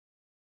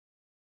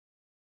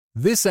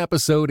This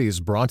episode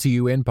is brought to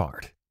you in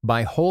part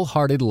by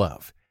Wholehearted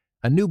Love,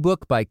 a new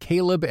book by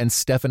Caleb and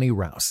Stephanie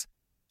Rouse.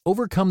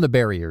 Overcome the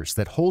barriers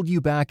that hold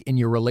you back in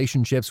your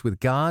relationships with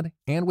God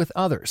and with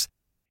others,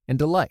 and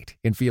delight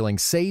in feeling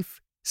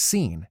safe,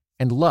 seen,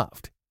 and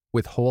loved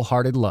with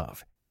Wholehearted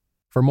Love.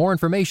 For more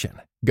information,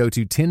 go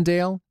to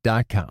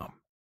Tyndale.com.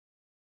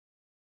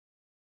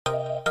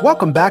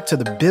 Welcome back to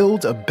the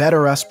Build a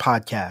Better Us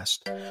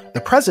podcast.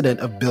 The president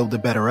of Build a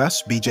Better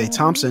Us, BJ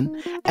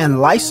Thompson, and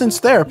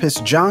licensed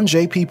therapist John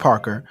J.P.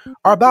 Parker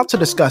are about to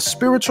discuss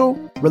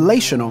spiritual,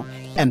 relational,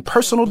 and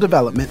personal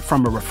development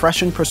from a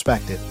refreshing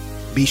perspective.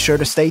 Be sure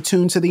to stay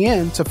tuned to the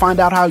end to find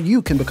out how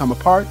you can become a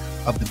part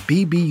of the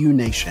BBU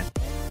Nation.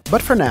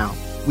 But for now,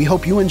 we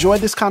hope you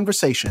enjoyed this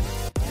conversation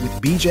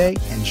with BJ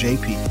and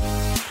JP.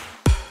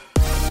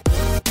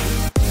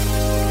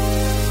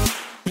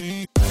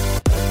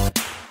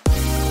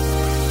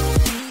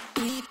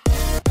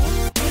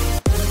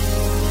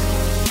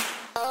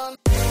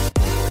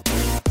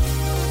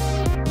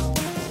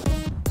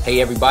 Hey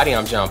everybody,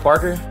 I'm John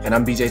Parker. And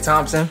I'm BJ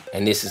Thompson.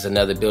 And this is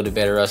another Build a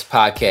Better Us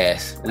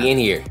podcast. We in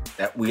here.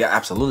 We are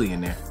absolutely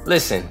in there.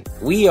 Listen,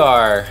 we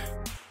are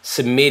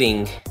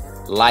submitting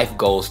life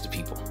goals to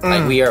people.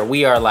 Like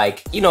we are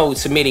like,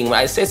 submitting,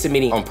 I said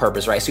submitting on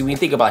purpose, right? So when you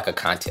think about like a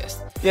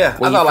contest. Yeah,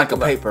 when I thought like a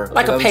paper.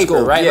 Like a paper,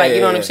 school. right? Yeah, like,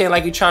 you know what I'm saying?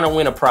 Like you're trying to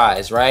win a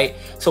prize, right?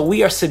 So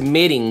we are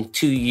submitting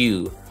to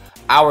you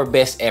our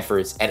best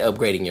efforts at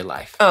upgrading your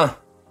life.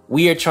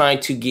 We are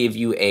trying to give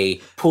you a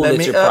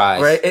Pulitzer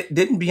Prize.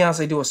 Didn't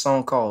Beyonce do a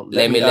song called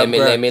Let me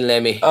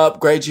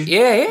upgrade you?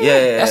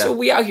 Yeah. That's what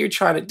we out here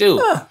trying to do.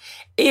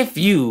 If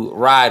you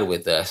ride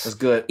with us, that's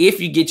good. If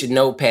you get your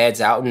notepads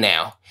out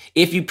now,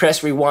 if you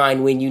press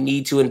rewind when you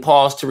need to and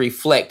pause to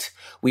reflect,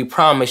 we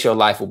promise your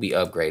life will be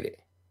upgraded.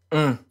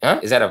 Huh?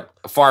 Is that a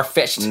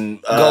far-fetched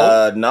goal?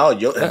 No.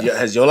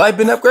 Has your life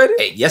been upgraded?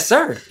 Hey, yes,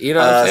 sir. You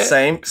know what I'm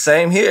saying?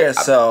 Same here.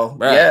 So,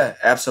 yeah,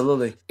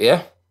 absolutely.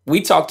 Yeah.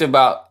 We talked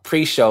about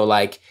pre-show,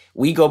 like,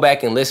 we go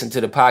back and listen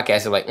to the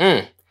podcast and like,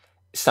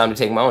 it's time to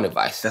take my own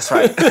advice. That's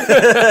right.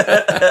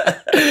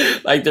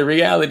 Like, the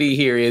reality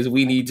here is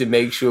we need to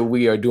make sure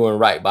we are doing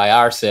right by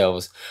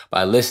ourselves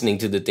by listening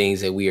to the things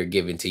that we are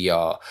giving to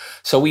y'all.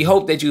 So we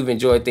hope that you've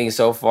enjoyed things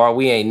so far.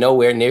 We ain't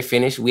nowhere near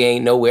finished. We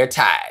ain't nowhere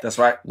tired. That's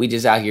right. We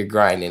just out here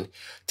grinding.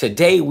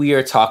 Today, we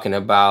are talking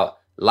about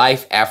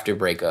life after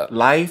breakup.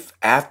 Life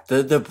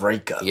after the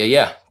breakup.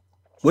 Yeah.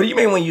 What do you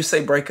mean when you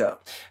say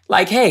breakup?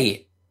 Like,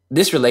 hey,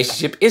 this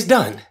relationship is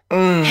done.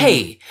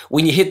 Hey,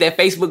 when you hit that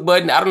Facebook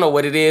button, I don't know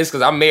what it is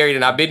because I'm married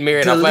and I've been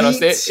married. And I plan on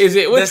staying. Is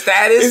it the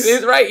status?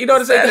 Is right? You know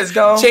what I'm saying? Status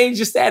gone. Change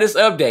your status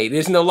update.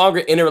 It's no longer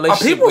in a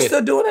relationship. Are people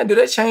still doing that? Do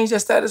they change their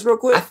status real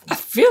quick? I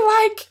feel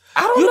like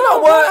I don't know. You know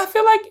what?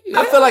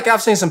 I feel like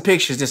I've seen some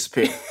pictures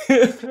disappear.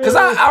 Because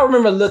I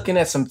remember looking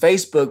at some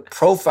Facebook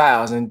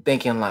profiles and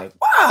thinking like,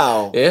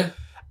 wow. Yeah.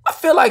 I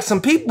feel like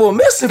some people are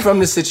missing from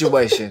this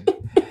situation.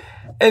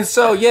 And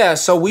so,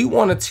 so we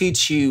want to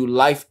teach you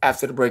life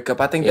after the breakup.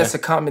 I think that's a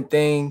common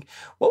thing.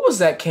 What was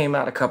that came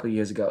out a couple of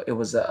years ago? It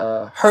was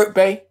Hurt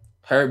Bay.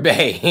 Hurt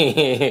Bay.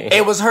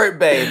 It was Hurt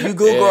Bay. If you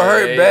Google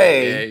Hurt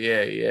Bay.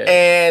 Yeah.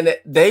 And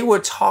they were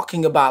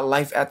talking about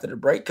life after the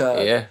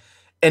breakup. Yeah.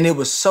 And it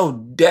was so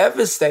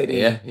devastating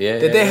that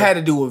they had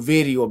to do a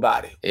video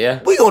about it.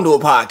 Yeah. We're going to do a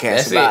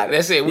podcast about it.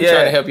 That's it. We're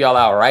trying to help y'all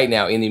out right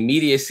now in the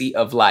immediacy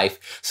of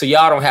life so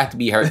y'all don't have to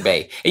be Hurt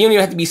Bay. And you don't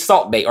even have to be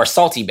Salt Bay or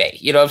Salty Bay.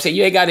 You know what I'm saying?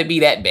 You ain't got to be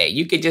that Bay.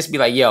 You could just be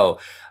like, yo,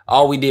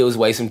 all we did was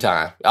waste some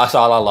time. That's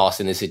all I lost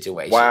in this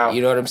situation. Wow.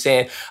 You know what I'm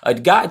saying? A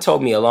guy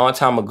told me a long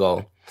time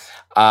ago,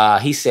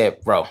 he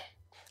said, bro,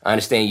 I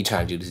understand you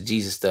trying to do this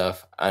Jesus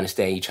stuff. I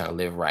understand you trying to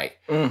live right.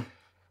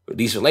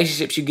 These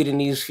relationships you get in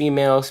these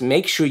females,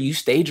 make sure you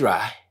stay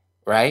dry,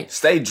 right?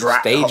 Stay dry.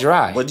 Stay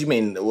dry. What do you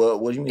mean?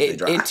 What do you mean stay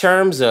dry? In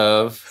terms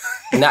of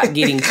not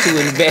getting too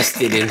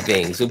invested in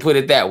things, we'll put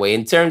it that way.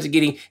 In terms of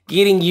getting too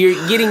that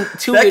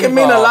involved. Can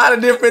mean a lot of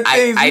different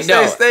things. I you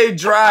know. say stay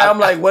dry. I'm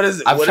like, what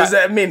is it? What does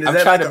that mean? Is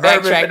that like an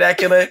urban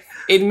vernacular?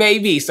 It may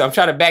be. So I'm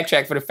trying to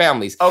backtrack for the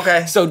families.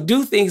 Okay. So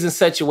do things in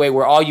such a way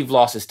where all you've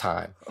lost is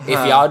time.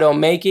 If y'all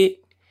don't make it,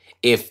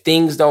 if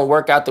things don't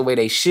work out the way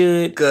they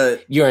should,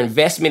 your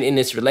investment in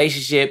this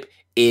relationship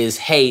is,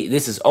 hey,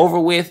 this is over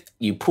with,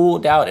 you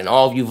pulled out, and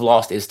all you've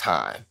lost is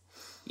time.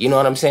 You know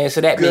what I'm saying?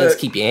 So that means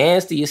keep your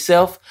hands to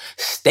yourself,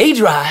 stay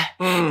dry,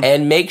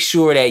 and make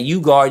sure that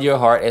you guard your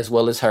heart as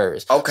well as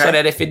hers. Okay. So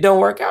that if it don't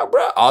work out,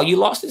 bro, all you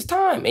lost is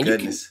time. And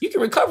Goodness. you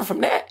can recover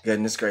from that.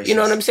 Goodness gracious. You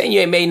know what I'm saying?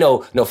 You ain't made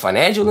no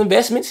financial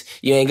investments.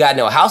 You ain't got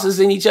no houses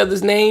in each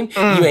other's name.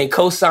 You ain't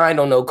co-signed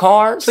on no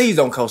cars. Please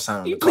don't co-sign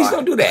on the Please car.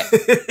 don't do that.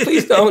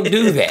 Please don't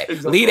do that.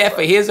 Leave that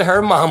for his or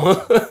her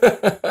mama.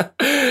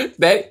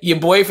 That your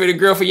boyfriend or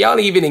girlfriend, y'all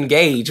ain't even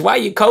engaged. Why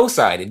you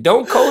co-signing?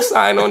 Don't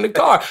co-sign on the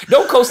car.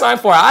 Don't co-sign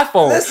for an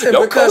iPhone. Listen,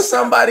 don't because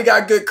somebody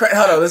got good credit.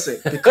 Hold on, listen.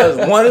 Because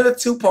one of the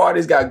two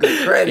parties got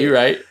good credit. You're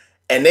right.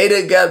 And they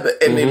together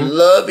and they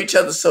love each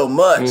other so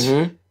much.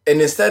 And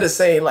instead of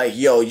saying like,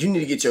 yo, you need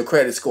to get your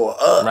credit score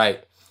up.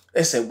 Right.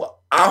 They say,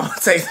 well, I'm gonna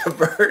take the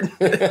burden.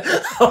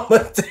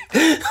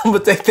 I'm gonna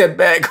take that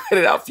bad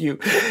credit off you.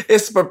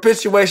 It's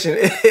perpetuation.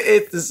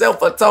 It's the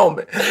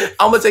self-atonement.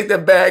 I'm gonna take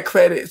that bad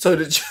credit so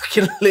that you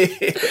can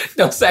live.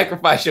 Don't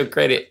sacrifice your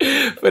credit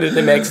for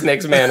the next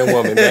man or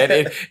woman, man.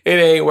 It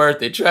ain't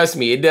worth it. Trust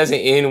me, it doesn't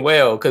end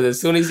well. Because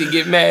as soon as you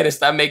get mad and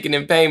start making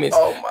them payments,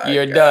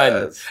 you're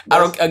done. I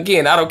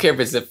don't care if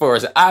it's for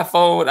an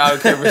iPhone. I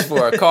don't care if it's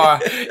for a car.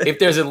 If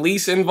there's a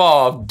lease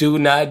involved, do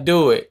not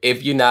do it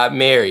if you're not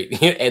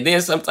married. And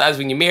then sometimes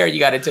when you're married, you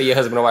got to tell your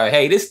husband or wife,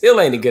 hey, this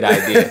still ain't a good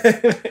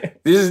idea.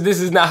 This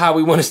is not how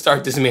we want to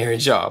start this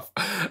marriage off.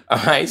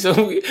 All right, so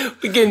we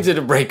get into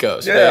the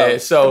breakups, man.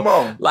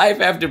 So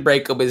life after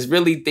breakup is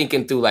really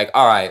thinking through like,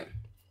 all right,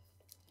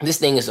 this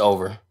thing is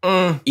over.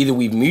 Either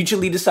we've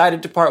mutually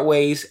decided to part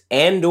ways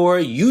and or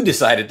you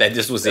decided that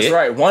this was it. That's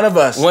right. One of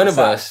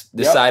us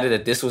decided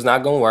that this was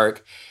not going to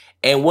work.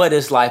 And what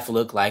does life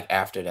look like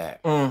after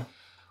that?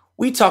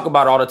 We talk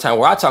about all the time,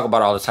 I talk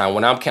about all the time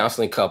when I'm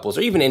counseling couples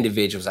or even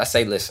individuals, I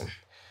say, listen,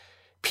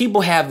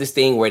 people have this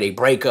thing where they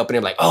break up and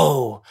they're like,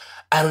 oh,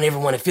 I don't ever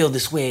want to feel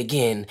this way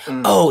again.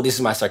 Oh, this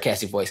is my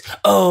sarcastic voice.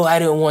 Oh, I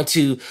don't want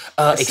to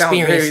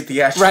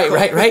experience.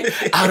 Right.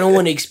 I don't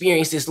want to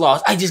experience this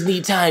loss. I just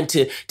need time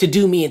to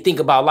do me and think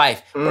about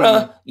life.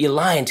 Bruh, you're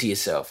lying to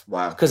yourself.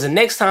 Wow. Because the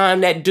next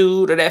time that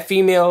dude or that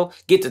female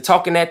get to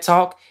talking that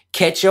talk,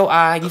 catch your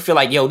eye, you feel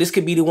like, yo, this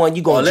could be the one,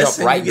 you going to jump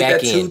right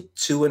back in.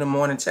 2 in the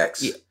morning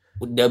text. Yeah.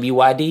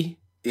 WYD?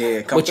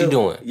 Yeah, what you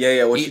doing?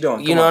 Yeah, what you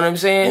doing? You know what I'm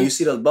saying? And you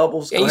see those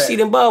bubbles? Yeah, you see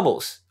them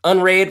bubbles.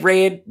 Unread,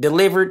 read,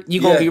 delivered.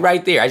 You're going to be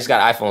right there. I just got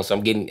an iPhone, so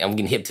I'm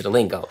getting hip to the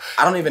lingo.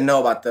 I don't even know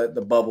about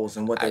the bubbles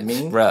and what they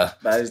mean. Bruh.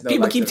 But I just know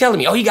people keep telling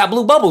me, oh, you got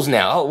blue bubbles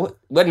now. Oh,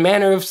 what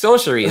manner of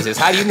sorcery is this?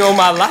 How do you know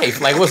my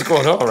life? Like, what's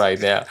going on right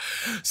now?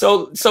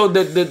 So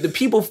the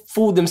people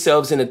fool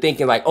themselves into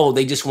thinking like, oh,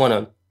 they just want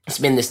to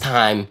spend this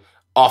time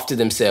off to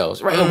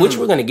themselves, right? Which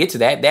we're going to get to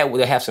that. That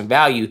will have some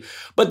value.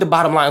 But the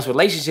bottom line is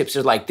relationships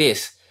are like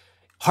this.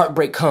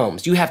 Heartbreak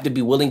comes. You have to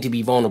be willing to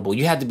be vulnerable.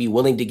 You have to be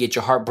willing to get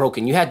your heart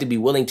broken. You have to be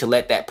willing to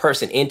let that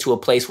person into a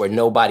place where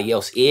nobody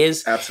else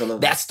is.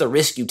 Absolutely. That's the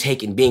risk you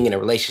take in being in a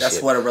relationship.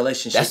 That's what a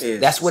relationship is.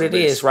 That's what it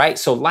is, right?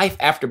 So life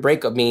after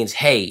breakup means,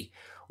 hey,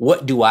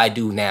 what do I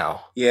do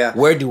now? Yeah.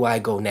 Where do I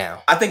go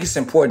now? I think it's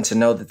important to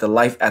know that the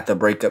life after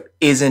breakup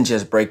isn't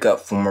just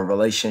breakup from a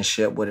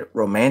relationship with it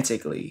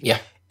romantically. Yeah.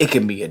 It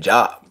can be a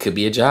job. Could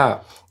be a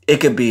job. It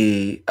could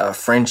be a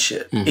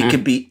friendship. It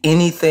could be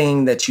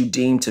anything that you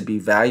deem to be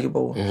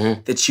valuable,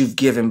 that you've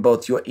given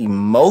both your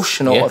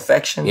emotional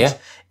affections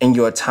and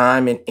your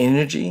time and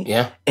energy,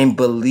 and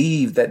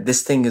believe that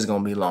this thing is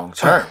going to be long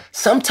term.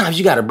 Sometimes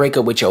you got to break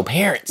up with your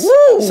parents.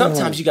 Woo!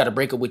 Sometimes you got to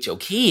break up with your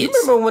kids.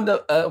 You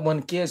remember when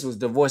the kids was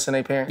divorcing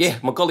their parents? Yeah,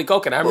 Macaulay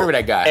Culkin. I remember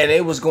that guy. And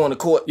they was going to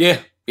court. Yeah,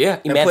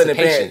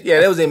 emancipation.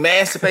 They was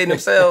emancipating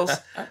themselves.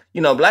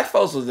 You know, black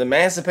folks was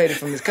emancipated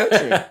from this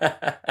country.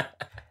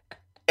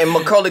 And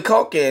Macaulay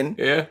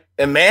Culkin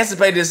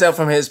emancipated himself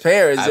from his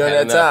parents during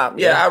that time.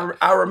 Yeah,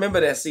 I remember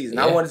that season.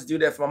 I wanted to do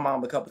that for my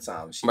mom a couple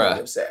times. She was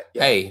upset.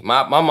 Yeah. Hey,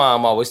 my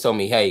mom always told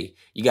me, hey,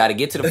 you got to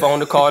get to the phone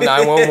to call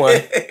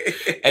 911.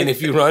 And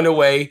if you run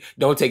away,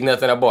 don't take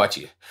nothing I bought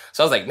you.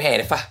 So I was like, man,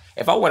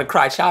 if I want to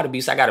cry child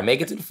abuse, I got to make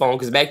it to the phone.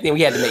 Because back then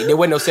there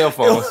wasn't no cell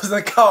phones. It was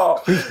a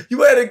call.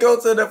 You had to go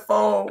to the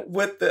phone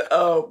with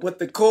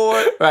the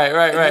cord. Right.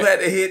 You had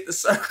to hit the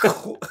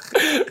circle.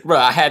 Bro,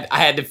 I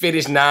had to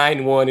finish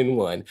 9, 1, and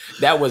 1.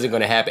 That wasn't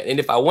going to happen. And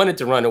if I wanted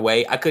to run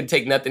away, I couldn't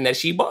take nothing that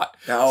she bought.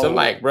 No. So I'm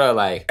like, bro,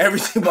 like.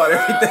 Everything bought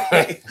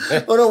everything.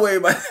 Oh, don't worry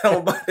about that.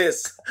 Don't buy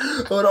this.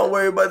 Oh, don't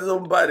worry about this.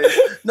 Don't buy this.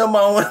 No,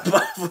 I want to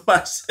buy it for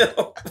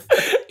myself.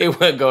 It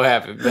wasn't going to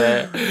happen,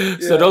 man. Yeah.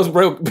 So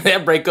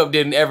that breakup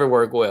didn't ever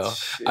work well.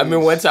 Jeez. I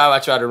remember one time I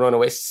tried to run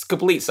away.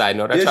 Complete side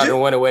note. I tried to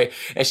run away.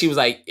 And she was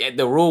like,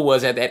 the rule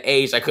was at that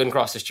age, I couldn't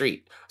cross the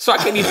street. So I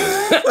couldn't even.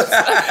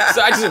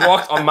 So I just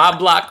walked on my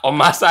block, on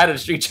my side of the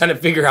street, trying to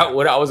figure out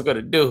what I was going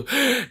to do.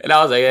 And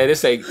I was like, yeah,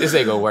 this ain't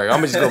going to work. I'm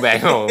going to just go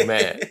back home,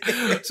 man.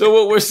 So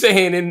what we're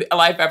saying in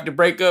life after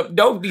breakup,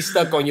 don't be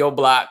stuck on your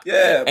block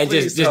and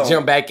just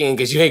jump back in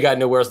because you ain't got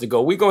nowhere else to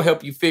go. We're going to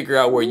help you figure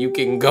out where you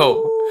can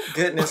go.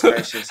 Goodness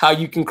gracious. How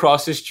you can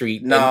cross the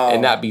street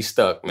and not be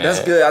stuck, man.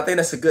 That's good. I think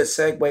that's a good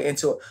segue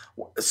into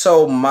it.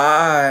 So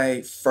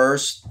my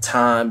first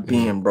time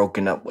being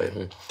broken up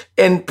with,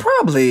 and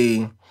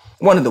probably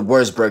one of the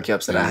worst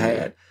breakups that I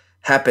had,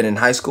 happened in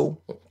high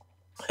school.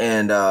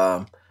 And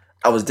I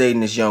was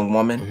dating this young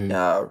woman.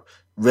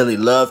 Really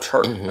loved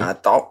her. I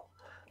thought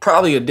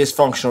probably a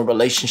dysfunctional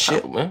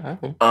relationship.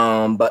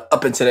 But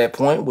up until that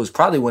point was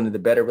probably one of the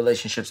better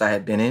relationships I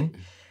had been in.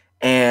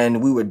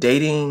 And we were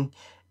dating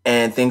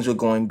and things were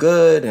going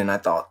good. And I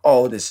thought,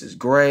 oh, this is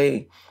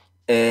great.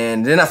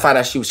 And then I found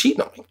out she was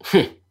cheating on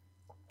me.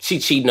 She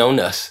cheating on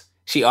us.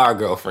 She our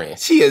girlfriend.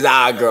 She is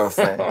our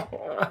girlfriend.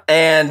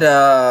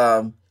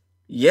 And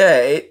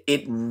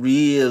it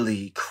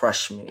really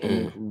crushed me.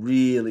 It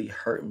really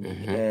hurt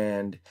me.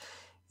 And,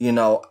 you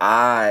know,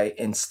 I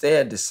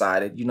instead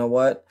decided, you know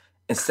what?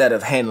 Instead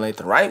of handling it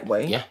the right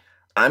way,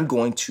 I'm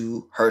going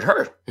to hurt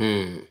her.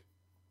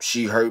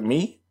 She hurt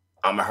me.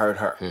 I'm going to hurt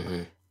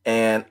her.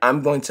 And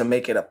I'm going to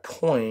make it a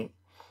point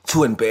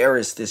to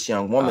embarrass this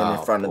young woman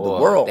in front of the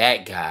world.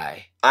 That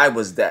guy. I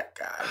was that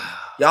guy.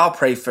 Y'all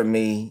pray for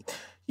me.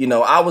 You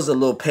know, I was a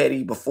little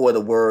petty before the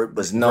word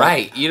was known.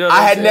 Right. You know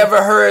I had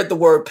never heard the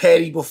word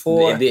petty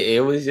before.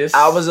 It was just...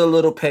 I was a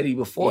little petty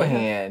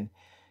beforehand.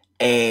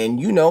 Yeah. And,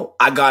 you know,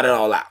 I got it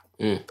all out.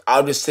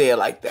 I'll just say it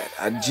like that.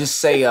 I just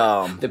say...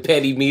 the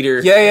petty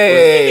meter.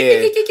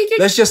 Yeah.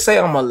 Let's just say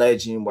I'm a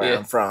legend where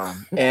I'm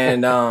from.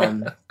 And,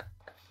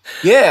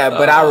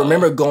 but I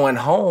remember going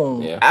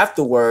home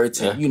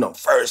afterwards and, you know,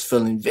 first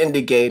feeling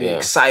vindicated,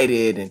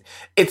 excited. And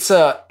it's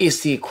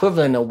the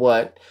equivalent of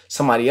what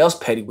somebody else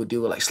petty would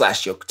do, like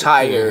slash your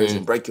tires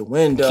and break your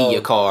window. Key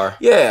your car.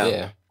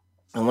 Yeah.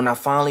 And when I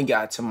finally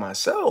got to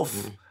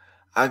myself,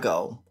 I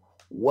go,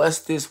 what's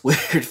this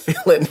weird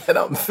feeling that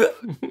I'm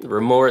feeling?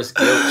 Remorse,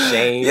 guilt,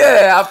 shame.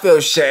 Yeah, I feel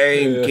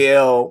shame,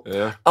 guilt.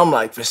 Yeah. I'm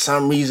like, for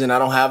some reason, I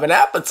don't have an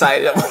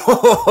appetite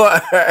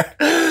anymore.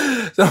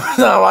 Sometimes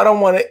I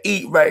don't want to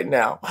eat right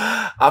now.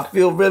 I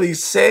feel really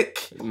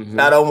sick.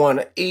 I don't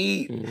want to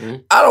eat.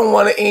 I don't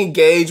want to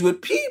engage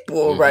with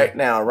people right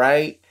now,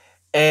 right?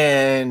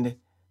 And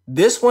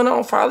this went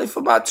on probably for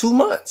about 2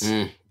 months.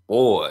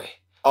 Boy.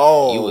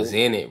 Oh, you was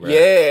in it, bro.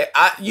 Yeah,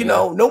 you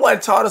know, nobody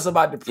taught us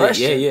about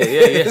depression. Yeah.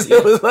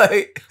 It was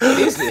like, what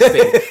is this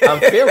thing? I'm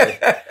feeling.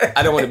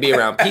 I don't want to be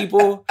around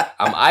people.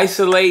 I'm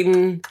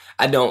isolating.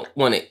 I don't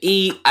want to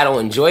eat. I don't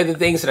enjoy the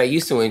things that I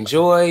used to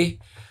enjoy.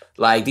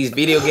 Like, these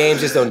video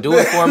games just don't do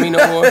it for me no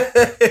more.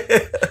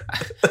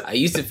 I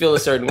used to feel a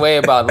certain way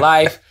about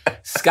life.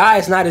 Sky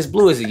is not as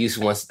blue as it used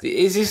to once.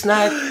 It's just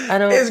not,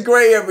 It's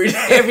gray every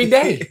day. Every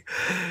day.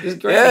 It's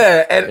gray.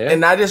 Yeah,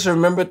 and I just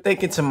remember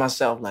thinking to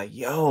myself, like,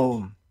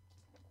 yo,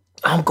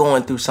 I'm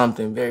going through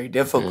something very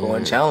difficult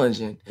and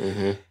challenging.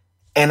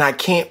 And I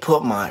can't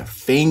put my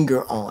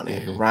finger on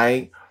it,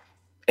 right?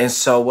 And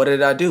so what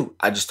did I do?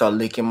 I just started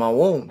licking my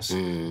wounds.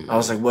 I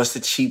was like, what's the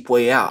cheap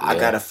way out? I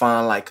got to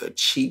find like a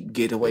cheap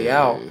getaway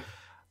out.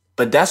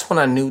 But that's when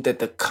I knew that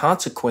the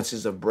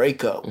consequences of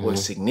breakup were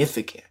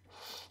significant.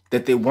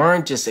 That they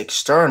weren't just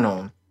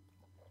external.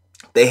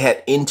 They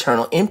had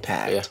internal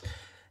impact.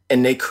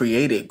 And they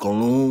created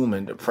gloom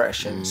and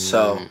depression.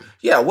 So,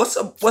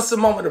 what's the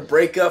moment of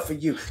breakup for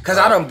you? Because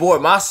I done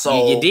bored my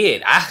soul. You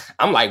did.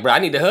 I'm like, bro, I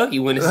need to hug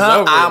you when this is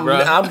over, bro.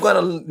 I'm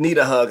going to need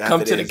a hug after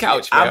this. Come to the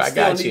couch, bro. I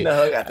got you. Need a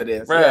hug after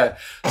this. Bro.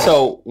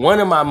 So, one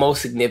of my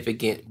most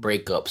significant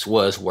breakups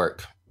was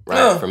work,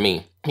 right, for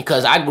me.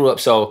 Because I grew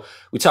up, so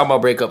we talk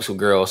about breakups with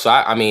girls. So,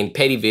 I mean,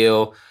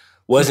 Pettyville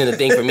wasn't a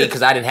thing for me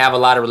because I didn't have a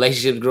lot of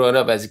relationships growing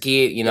up as a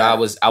kid. You know, I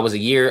was a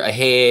year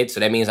ahead, so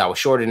that means I was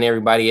shorter than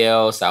everybody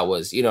else. I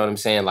was, you know what I'm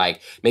saying,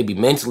 like maybe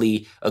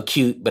mentally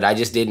acute, but I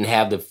just didn't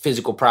have the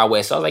physical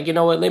prowess. So I was like, you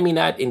know what, let me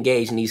not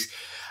engage in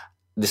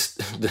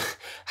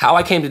how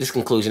I came to this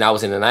conclusion. I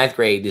was in the 9th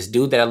grade. This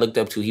dude that I looked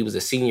up to, he was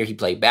a senior. He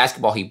played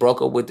basketball. He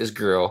broke up with this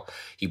girl.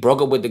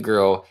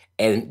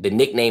 And the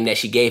nickname that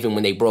she gave him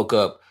when they broke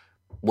up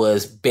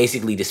was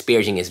basically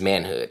disparaging his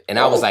manhood. And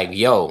I was like,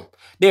 yo,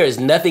 there is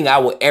nothing I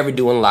will ever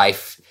do in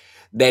life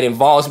that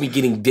involves me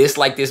getting dissed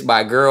like this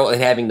by a girl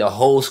and having the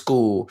whole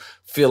school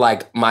feel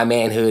like my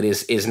manhood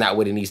is not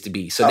what it needs to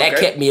be. So that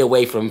kept me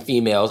away from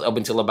females up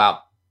until about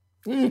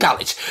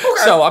college.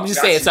 Okay. So I'm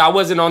just saying, so I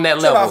wasn't on that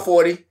level. About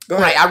 40. Go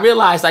ahead. Right. I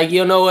realized, like,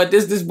 you know what,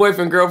 this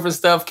boyfriend girlfriend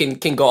stuff can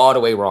go all the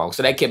way wrong.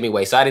 So that kept me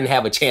away. So I didn't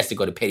have a chance to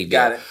go to Pettyville.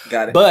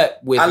 Got it.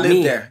 But with I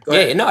lived there. Go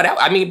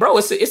ahead. Bro,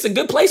 it's a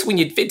good place when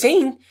you're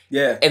 15.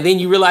 Yeah. And then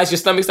you realize your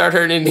stomach starts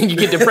hurting and then you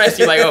get depressed.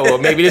 You're like, oh, well,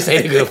 maybe this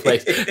ain't a good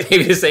place.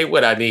 Maybe this ain't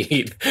what I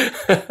need.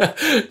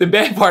 The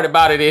bad part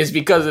about it is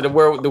because of the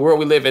world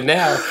we live in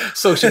now,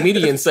 social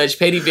media and such,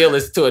 Pettyville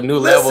is to a new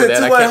level.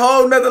 Listen, to a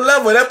whole nother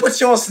level. That puts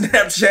you on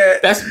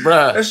Snapchat.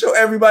 That show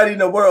everybody in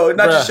the world.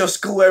 Not just your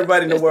school,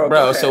 everybody in the world.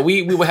 Bro, so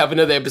we will have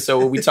another episode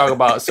where we talk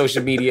about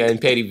social media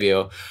and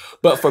Pettyville.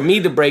 But for me,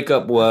 the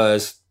breakup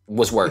was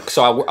work.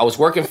 So I was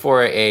working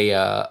for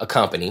a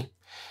company.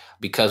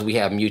 Because we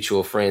have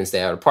mutual friends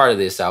that are a part of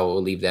this, I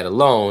will leave that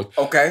alone.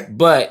 Okay.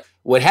 But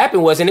what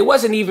happened was, and it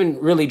wasn't even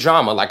really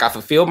drama. Like, I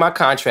fulfilled my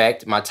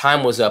contract, my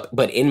time was up,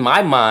 but in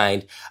my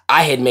mind,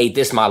 I had made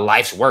this my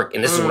life's work,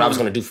 and this is what I was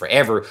going to do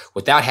forever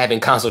without having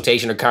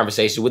consultation or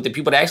conversation with the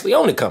people that actually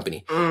own the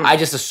company. I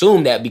just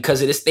assumed that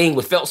because of this thing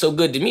what felt so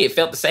good to me, it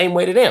felt the same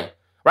way to them.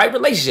 Right?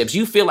 Relationships.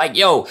 You feel like,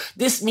 yo,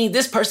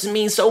 this person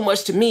means so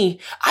much to me.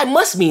 I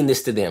must mean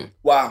this to them.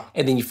 Wow.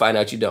 And then you find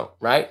out you don't,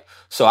 right?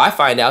 So I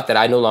find out that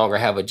I no longer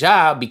have a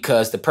job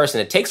because the person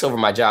that takes over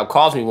my job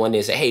calls me one day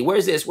and say, hey,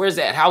 where's this? Where's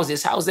that? How's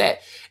this? How's that?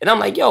 And I'm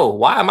like, yo,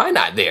 why am I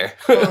not there?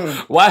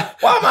 Why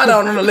am I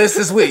not on the list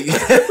this week?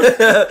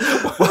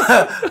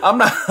 I'm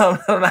not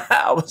on the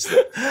house.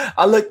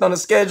 I looked on the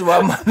schedule. Why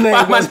am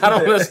I not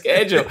on the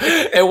schedule?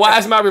 And why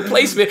is my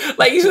replacement?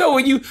 Like, you know,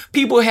 when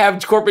people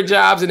have corporate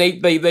jobs and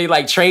they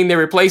like train their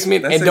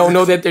replacement and don't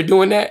know that they're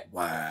doing that?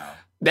 Wow.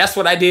 That's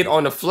what I did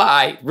on the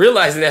fly,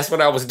 realizing that's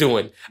what I was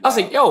doing. I was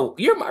like, yo,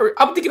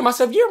 I'm thinking to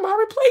myself, you're my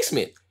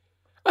replacement.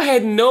 I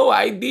had no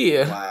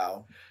idea.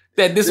 Wow.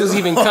 that this was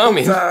even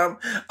coming. Time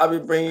I've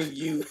been bringing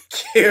you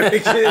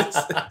characters.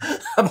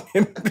 I've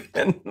been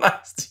being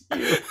nice to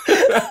you.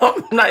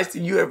 I'm nice to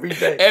you every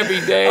day.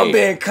 Every day. I'm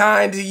being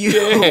kind to you.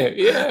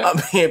 Yeah.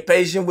 I'm being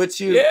patient with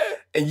you. Yeah.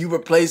 And you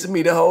replacing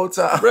me the whole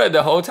time. Bro,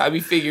 the whole time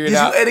you figure it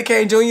out. Did you Eddie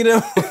Kane Jr.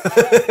 them?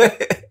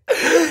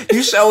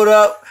 You showed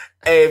up.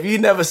 Hey, if you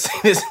never seen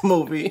this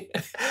movie,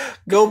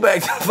 go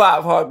back to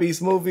 5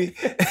 Heartbeats movie.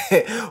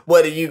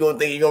 What are you gonna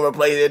think you're gonna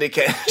replace Eddie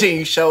Kane?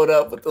 You showed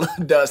up with the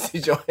little dusty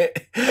joint.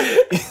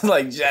 He's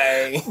like,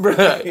 Jang.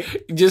 Bro,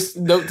 just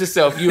note to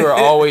self, you are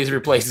always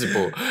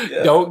replaceable.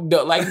 Yeah. Don't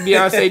like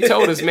Beyonce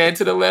told us, man,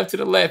 to the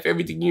left,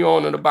 everything you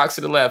own on the box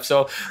to the left.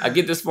 So I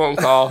get this phone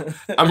call.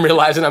 I'm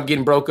realizing I'm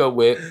getting broke up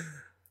with.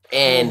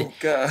 And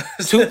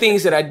 2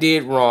 things that I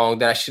did wrong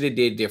that I should have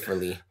did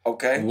differently.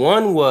 Okay.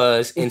 One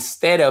was,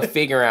 instead of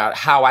figuring out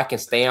how I can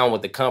stay on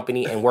with the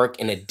company and work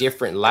in a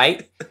different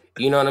light,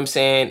 you know what I'm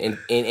saying?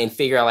 And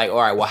figure out like, all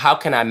right, well, how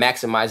can I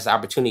maximize this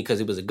opportunity? Because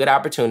it was a good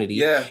opportunity.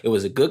 Yeah. It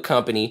was a good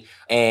company.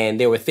 And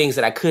there were things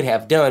that I could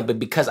have done. But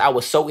because I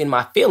was so in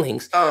my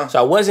feelings, so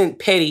I wasn't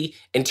petty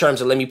in terms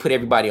of let me put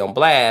everybody on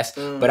blast,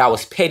 but I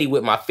was petty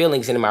with my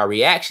feelings and my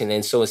reaction.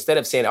 And so instead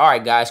of saying, all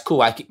right, guys, cool,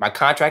 my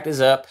contract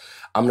is up.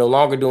 I'm no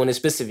longer doing this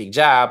specific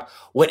job.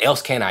 What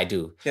else can I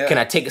do? Yeah. Can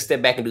I take a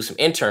step back and do some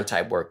intern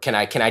type work? Can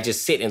I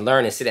just sit and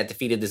learn and sit at the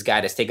feet of this guy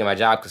that's taking my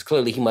job? Because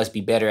clearly he must be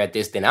better at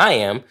this than I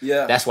am.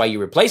 Yeah. That's why you're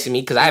replacing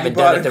me, because I haven't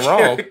done anything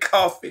wrong.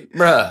 Coffee.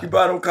 Bruh. You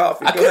brought him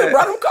coffee. I could have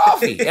brought him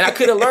coffee. And I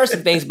could have learned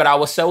some things, but I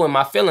was so in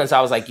my feelings.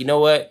 I was like, you know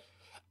what?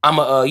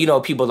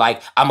 People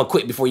like, I'm gonna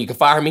quit before you can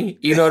fire me.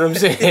 You know what I'm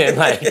saying?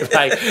 like,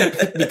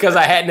 because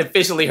I hadn't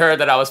officially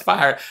heard that I was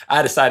fired,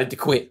 I decided to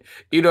quit.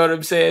 You know what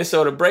I'm saying?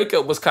 So the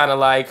breakup was kind of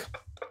like,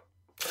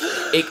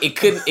 it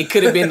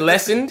could have been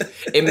lessened.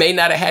 It may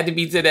not have had to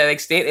be to that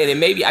extent, and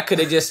maybe I could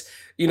have just,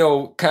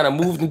 kind of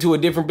moved into a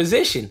different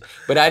position.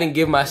 But I didn't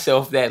give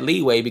myself that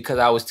leeway because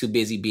I was too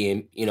busy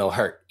being,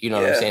 hurt. You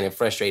know what I'm saying? And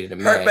frustrated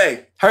and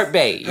mad. Hurt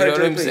Bay. You know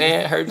what I'm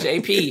saying? Hurt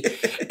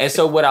JP. And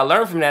so what I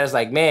learned from that is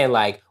like, man,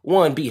 like,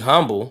 one, be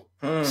humble,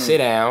 sit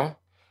down,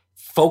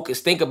 focus,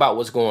 think about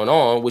what's going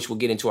on, which we'll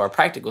get into our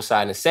practical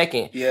side in a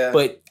second. Yeah.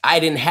 But it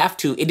didn't have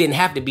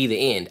to be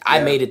the end.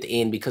 I made it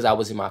the end because I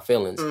was in my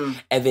feelings.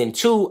 And then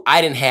 2,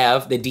 I didn't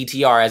have the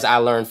DTR, as I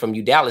learned from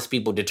you Dallas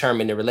people,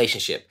 determine the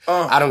relationship.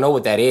 I don't know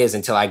what that is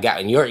until I got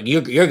in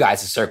your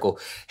guys' circle.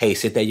 Hey,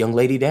 sit that young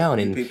lady down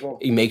and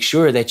you make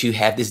sure that you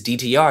have this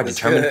DTR.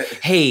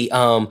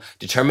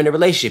 Determine the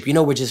relationship.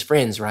 We're just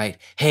friends, right?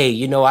 Hey,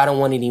 I don't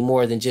want any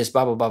more than just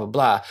blah, blah, blah, blah,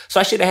 blah. So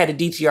I should have had a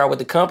DTR with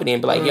the company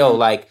and be like, yo,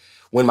 like,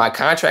 when my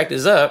contract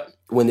is up,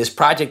 when this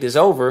project is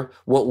over,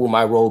 what will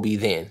my role be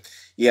then?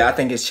 Yeah, I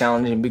think it's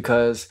challenging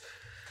because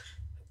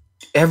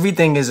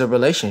everything is a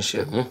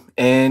relationship.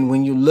 And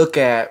when you look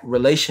at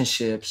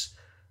relationships,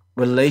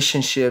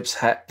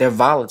 they're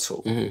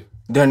volatile.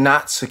 They're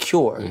not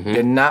secure.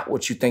 They're not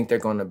what you think they're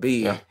going to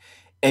be. Yeah.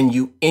 And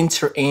you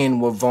enter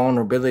in with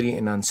vulnerability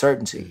and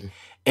uncertainty.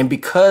 And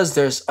because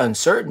there's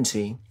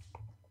uncertainty,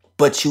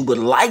 but you would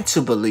like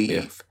to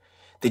believe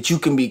that you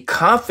can be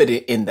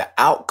confident in the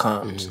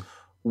outcomes,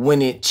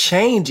 when it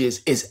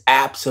changes, it's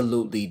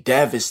absolutely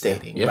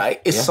devastating, right?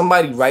 It's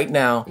somebody right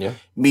now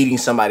meeting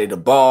somebody at the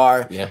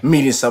bar,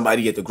 meeting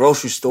somebody at the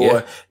grocery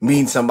store,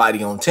 meeting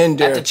somebody on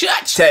Tinder. At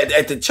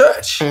the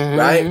church.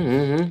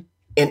 Right?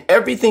 And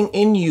everything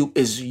in you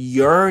is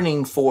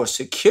yearning for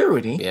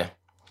security,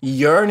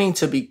 yearning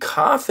to be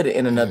confident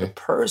in another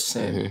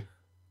person.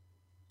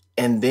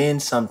 And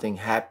then something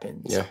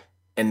happens,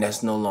 and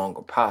that's no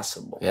longer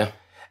possible.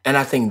 And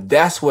I think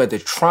that's where the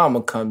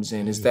trauma comes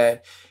in, is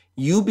that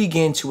you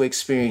begin to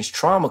experience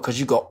trauma because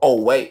you go, oh,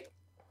 wait,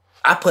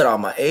 I put all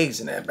my eggs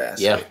in that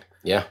basket.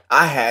 Yeah.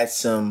 I had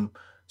some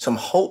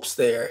hopes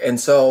there. And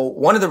so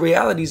one of the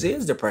realities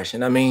is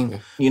depression. I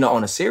mean,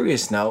 on a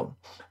serious note,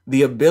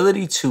 the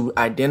ability to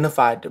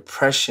identify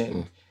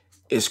depression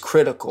is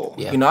critical.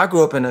 Yeah. I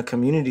grew up in a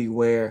community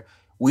where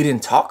we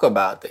didn't talk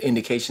about the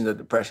indications of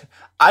depression.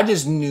 I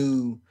just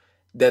knew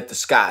that the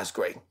sky's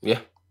gray. Yeah.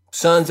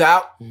 Sun's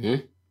out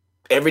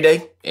every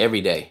day.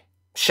 Every day.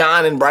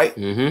 Shining bright.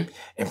 And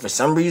for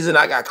some reason,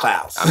 I got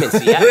clouds. I'm in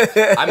Seattle.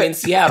 I'm in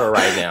Seattle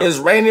right now. It's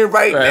raining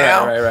right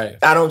now. Right.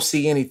 I don't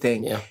see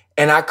anything. Yeah.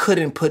 And I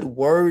couldn't put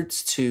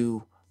words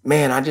to,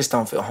 man, I just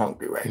don't feel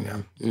hungry right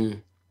now.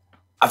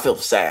 I feel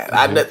sad.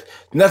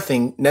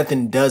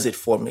 Nothing does it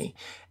for me.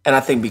 And I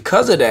think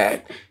because of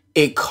that,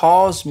 it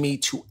caused me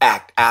to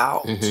act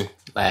out.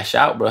 Lash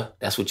out, bro.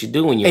 That's what you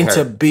do when you're hurt.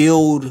 And to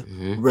build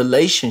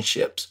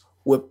relationships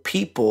with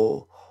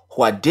people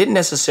who I didn't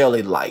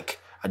necessarily like,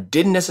 I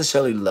didn't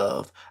necessarily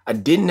love, I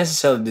didn't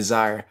necessarily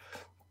desire,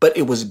 but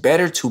it was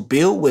better to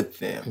build with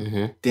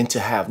them than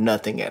to have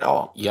nothing at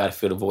all. You got to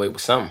fill the void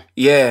with something.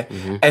 Yeah.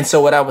 And so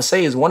what I would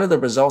say is one of the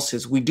results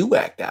is we do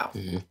act out,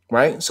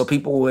 right? So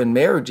people who are in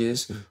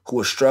marriages who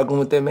are struggling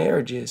with their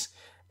marriages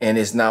and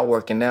it's not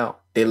working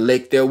out, they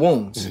lick their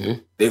wounds.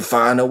 They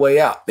find a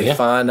way out. They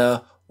find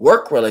a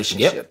work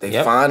relationship. They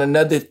find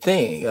another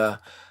thing.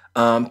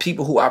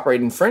 People who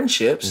operate in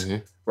friendships,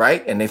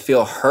 right? And they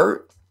feel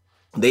hurt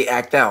they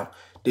act out.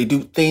 They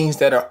do things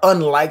that are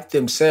unlike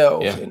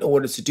themselves in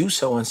order to do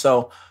so. And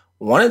so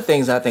one of the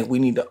things I think we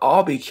need to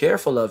all be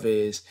careful of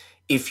is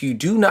if you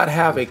do not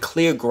have a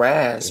clear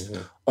grasp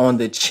on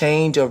the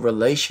change of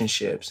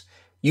relationships,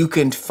 you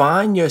can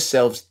find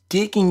yourselves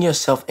digging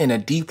yourself in a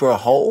deeper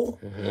hole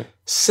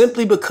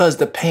simply because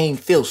the pain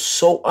feels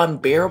so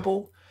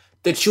unbearable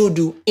that you'll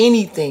do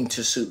anything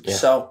to soothe.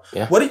 So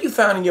what have you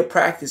found in your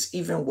practice,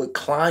 even with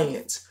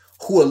clients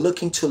who are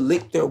looking to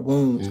lick their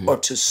wounds or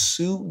to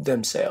soothe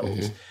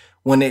themselves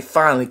when it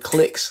finally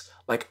clicks,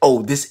 like,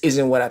 oh, this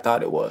isn't what I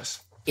thought it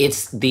was?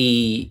 It's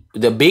the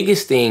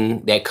biggest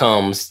thing that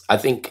comes, I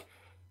think,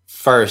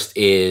 first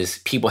is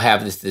people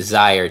have this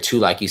desire to,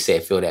 like you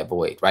said, fill that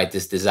void, right?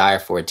 This desire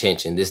for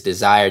attention, this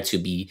desire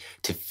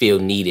to feel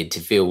needed,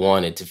 to feel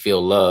wanted, to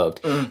feel loved.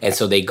 And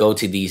so they go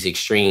to these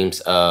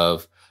extremes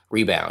of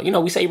rebound. You know,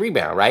 we say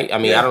rebound, right? I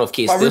mean, I don't know if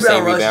kids still say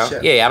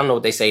rebound. Yeah, I don't know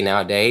what they say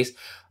nowadays.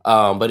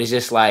 But it's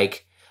just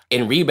like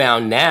in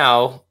rebound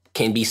now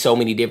can be so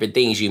many different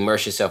things. You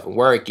immerse yourself in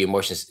work, you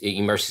immerse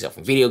yourself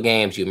in video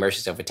games, you immerse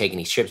yourself in taking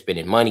these trips,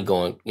 spending money,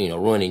 going,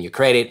 ruining your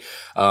credit,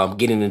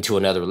 getting into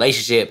another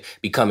relationship,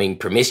 becoming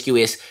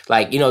promiscuous.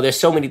 Like, there's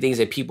so many things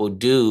that people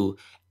do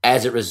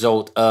as a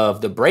result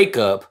of the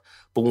breakup,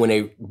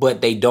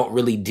 but they don't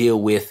really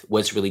deal with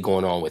what's really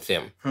going on with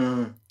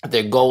them.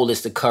 Their goal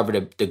is to cover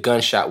the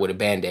gunshot with a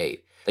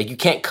Band-Aid. Like, you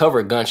can't cover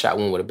a gunshot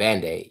wound with a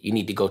Band-Aid. You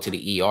need to go to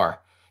the ER.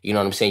 You know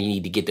what I'm saying? You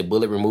need to get the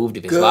bullet removed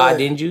if it's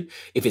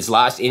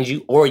lodged in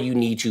you, or you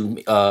need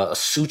to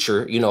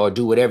suture, or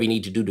do whatever you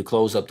need to do to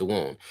close up the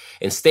wound.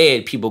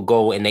 Instead, people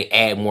go and they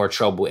add more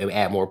trouble and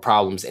add more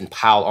problems and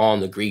pile on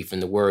the grief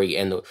and the worry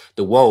and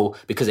the woe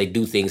because they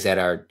do things that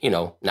are,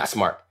 not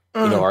smart,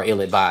 are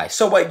ill-advised.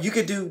 So wait, you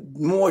could do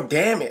more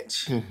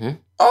damage.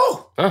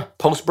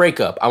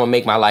 Post-breakup, I'm going to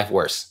make my life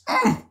worse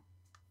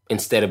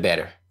instead of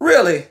better.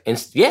 Really?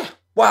 Yeah.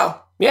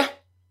 Wow. Yeah.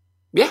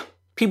 Yeah.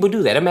 People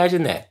do that.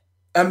 Imagine that.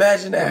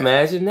 Imagine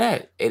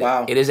that.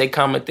 Wow. It is a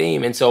common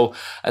theme. And so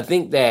I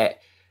think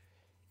that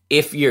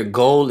if your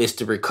goal is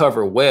to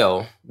recover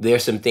well,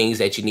 there's some things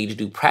that you need to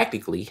do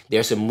practically.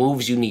 There's some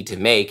moves you need to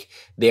make.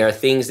 There are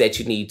things that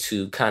you need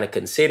to kind of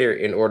consider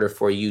in order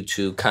for you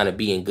to kind of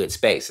be in good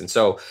space. And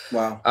so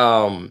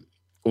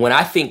when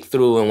I think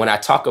through and when I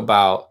talk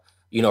about,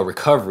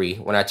 recovery,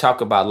 when I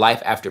talk about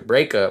life after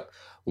breakup,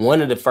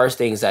 one of the first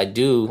things I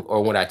do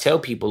or when I tell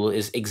people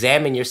is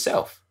examine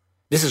yourself.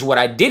 This is what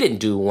I didn't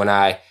do when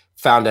I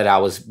found that I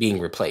was being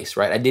replaced,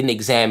 right? I didn't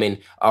examine,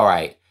 all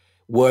right,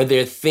 were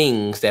there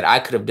things that I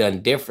could have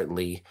done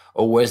differently,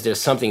 or was there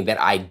something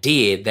that I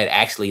did that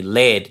actually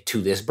led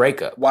to this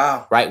breakup?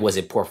 Wow. Right? Was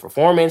it poor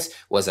performance?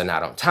 Was I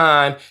not on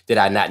time? Did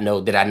I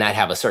not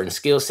have a certain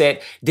skill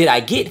set? Did I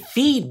get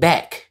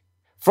feedback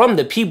from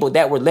the people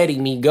that were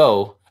letting me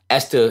go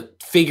as to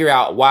figure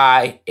out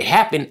why it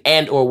happened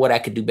and or what I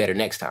could do better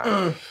next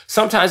time?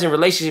 Sometimes in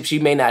relationships,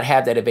 you may not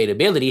have that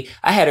availability.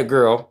 I had a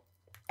girl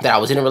that I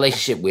was in a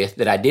relationship with,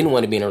 that I didn't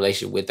want to be in a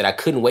relationship with, that I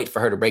couldn't wait for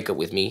her to break up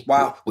with me.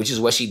 Wow. Which is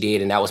what she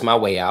did, and that was my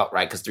way out,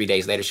 right? Because 3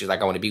 days later, she was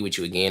like, I want to be with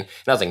you again.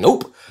 And I was like,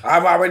 nope.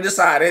 I've already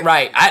decided.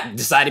 Right. I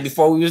decided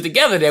before we was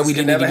together that we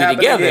didn't need to be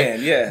together. Again.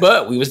 Yeah.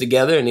 But we was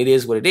together, and it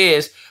is what it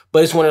is.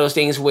 But it's one of those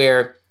things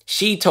where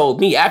she told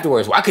me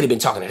afterwards, well, I could have been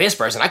talking to this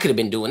person. I could have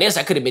been doing this.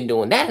 I could have been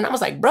doing that. And I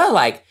was like, bro,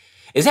 like,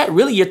 is that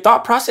really your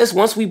thought process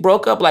once we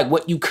broke up? Like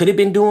what you could have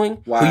been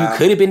doing, who you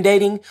could have been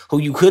dating, who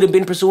you could have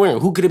been pursuing, or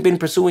who could have been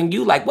pursuing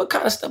you? Like what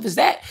kind of stuff is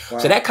that? Wow.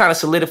 So that kind of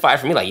solidified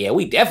for me, like, yeah,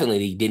 we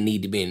definitely didn't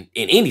need to be in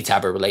any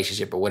type of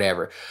relationship or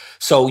whatever.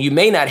 So you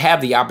may not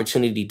have the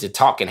opportunity to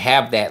talk and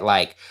have that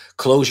like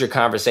closure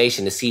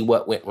conversation to see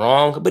what went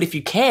wrong. But if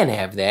you can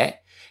have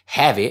that,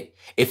 have it.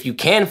 If you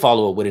can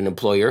follow up with an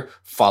employer,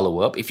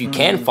 follow up. If you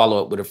can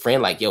follow up with a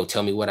friend, like, yo,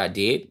 tell me what I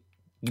did.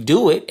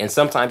 Do it. And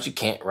sometimes you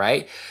can't,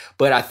 right?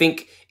 But I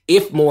think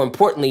if more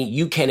importantly,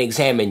 you can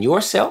examine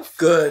yourself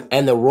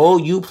and the role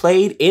you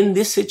played in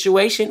this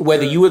situation,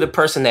 whether you were the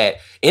person that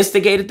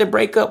instigated the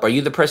breakup or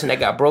you the person that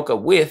got broke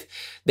up with,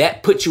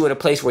 that puts you in a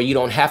place where you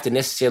don't have to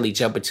necessarily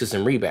jump into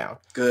some rebound,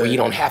 where you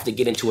don't have to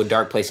get into a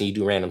dark place and you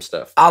do random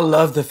stuff. I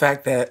love the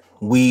fact that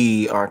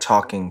we are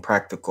talking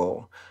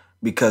practical,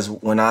 because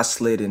when I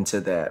slid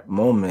into that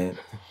moment,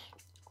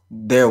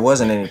 there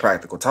wasn't any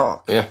practical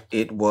talk. Yeah.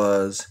 It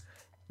was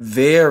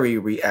very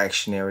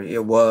reactionary.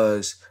 It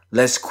was,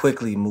 let's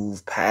quickly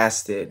move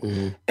past it.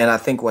 And I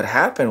think what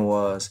happened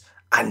was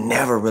I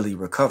never really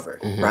recovered,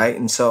 right?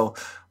 And so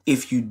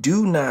if you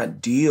do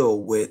not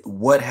deal with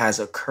what has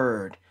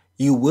occurred,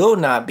 you will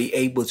not be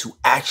able to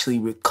actually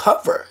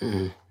recover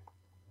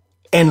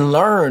and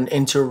learn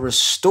and to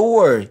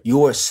restore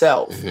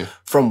yourself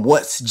from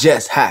what's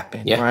just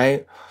happened,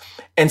 right?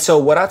 And so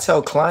what I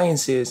tell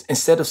clients is,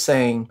 instead of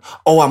saying,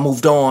 oh, I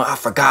moved on, I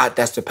forgot,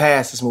 that's the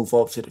past, let's move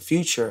forward to the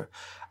future,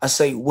 I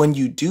say, when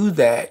you do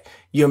that,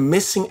 you're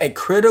missing a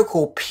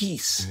critical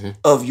piece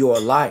of your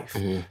life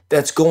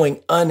that's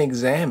going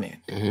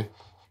unexamined.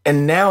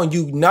 And now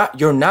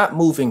you're not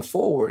moving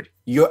forward.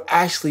 You're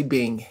actually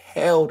being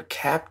held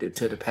captive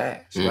to the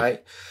past,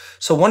 right?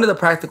 So one of the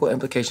practical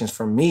implications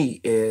for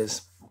me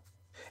is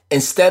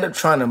instead of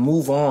trying to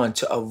move on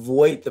to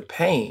avoid the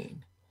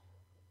pain,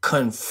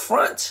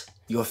 confront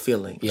your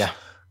feelings. Yeah.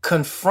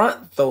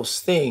 Confront those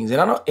things.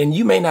 And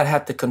you may not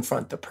have to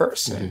confront the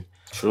person.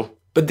 True.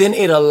 But then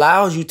it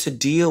allows you to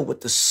deal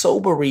with the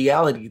sober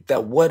reality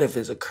that what if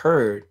has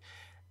occurred.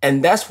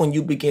 And that's when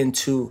you begin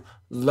to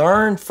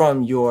learn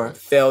from your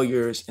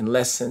failures and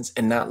lessons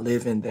and not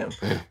live in them.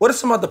 What are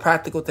some other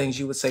practical things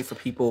you would say for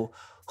people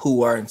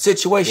who are in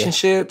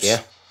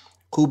situationships,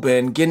 who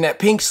been getting that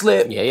pink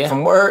slip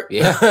from work?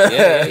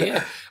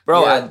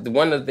 Bro,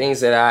 one of the things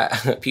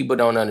that people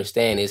don't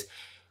understand is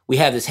we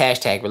have this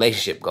hashtag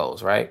relationship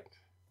goals, right?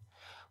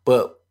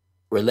 But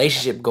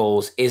relationship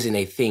goals isn't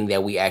a thing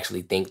that we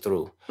actually think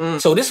through.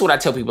 So this is what I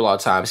tell people all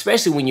the time,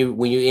 especially when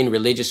you're in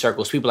religious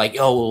circles. People are like,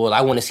 yo, well,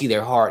 I want to see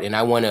their heart and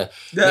I want to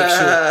make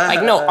sure.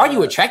 Like, no, are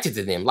you attracted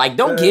to them? Like,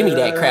 don't give me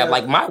that crap.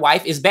 Like, my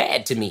wife is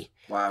bad to me.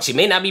 Wow. She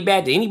may not be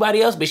bad to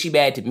anybody else, but she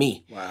bad to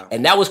me. Wow.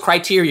 And that was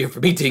criteria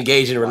for me to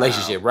engage in a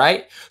relationship,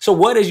 right? So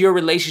what is your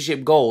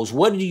relationship goals?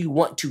 What do you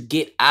want to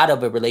get out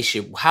of a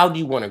relationship? How do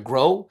you want to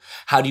grow?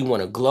 How do you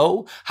want to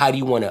glow? How do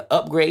you want to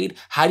upgrade?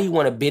 How do you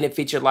want to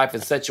benefit your life in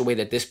such a way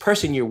that this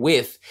person you're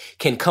with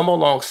can come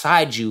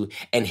alongside you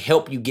and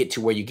help you get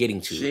to where you're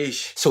getting to?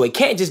 Sheesh. So it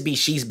can't just be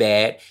she's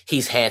bad,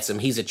 he's handsome,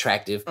 he's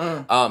attractive.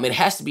 It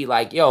has to be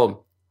like,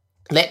 yo,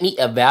 let me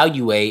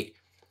evaluate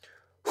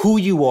who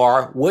you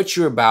are, what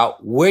you're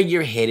about, where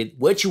you're headed,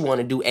 what you want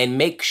to do, and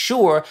make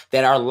sure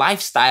that our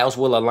lifestyles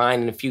will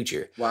align in the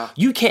future. Wow.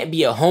 You can't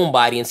be a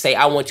homebody and say,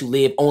 I want to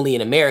live only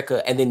in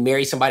America and then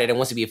marry somebody that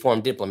wants to be a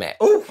foreign diplomat.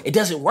 Ooh. It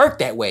doesn't work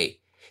that way.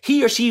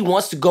 He or she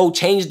wants to go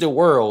change the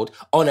world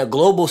on a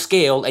global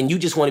scale and you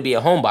just want to be a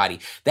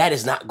homebody. That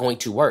is not going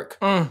to work,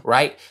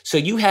 right? So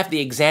you have to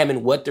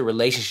examine what the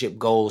relationship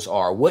goals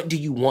are. What do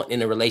you want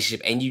in a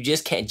relationship? And you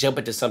just can't jump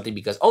into something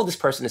because, oh, this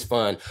person is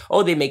fun.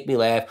 Oh, they make me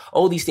laugh.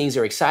 Oh, these things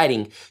are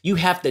exciting. You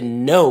have to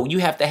know, you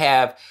have to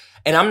have,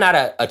 and I'm not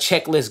a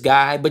checklist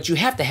guy, but you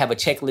have to have a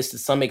checklist to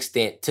some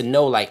extent to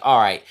know like, all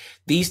right,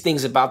 these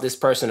things about this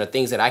person are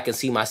things that I can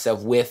see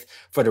myself with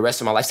for the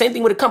rest of my life. Same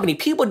thing with a company.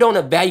 People don't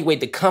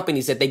evaluate the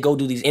companies that they go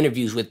do these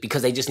interviews with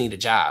because they just need a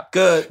job.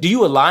 Good. Do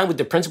you align with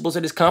the principles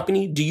of this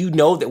company? Do you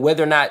know that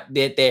whether or not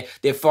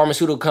they're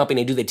pharmaceutical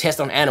company, do they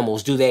test on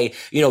animals? Do they,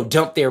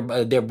 dump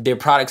their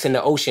products in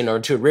the ocean or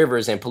to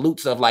rivers and pollute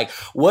stuff? Like,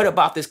 what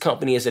about this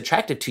company is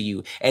attractive to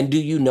you? And do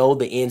you know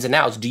the ins and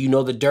outs? Do you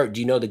know the dirt?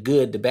 Do you know the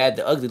good, the bad,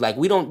 the ugly? Like,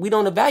 we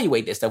don't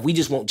evaluate that stuff. We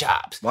just want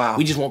jobs. Wow.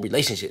 We just want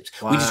relationships.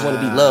 Wow. We just want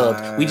to be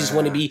loved. We just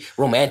want to be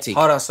romantic.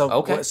 Hold on.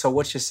 So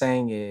what you're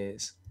saying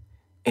is,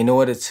 in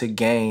order to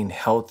gain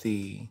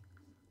healthy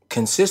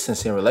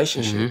consistency in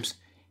relationships,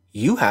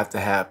 you have to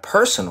have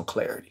personal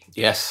clarity.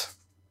 Yes.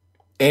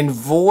 And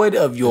void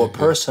of your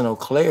personal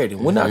clarity.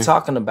 We're not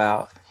talking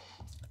about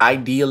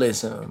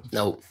idealism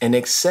and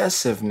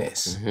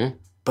excessiveness,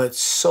 but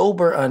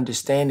sober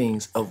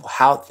understandings of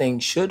how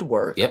things should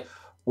work,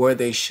 where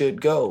they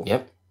should go.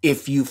 Yep.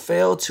 If you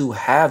fail to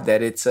have that,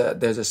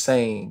 there's a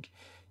saying,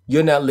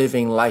 you're not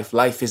living life,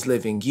 life is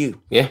living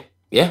you. Yeah.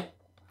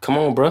 Come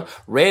on, bro.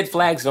 Red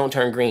flags don't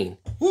turn green.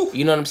 Woo.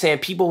 You know what I'm saying?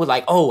 People were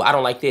like, oh, I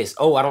don't like this.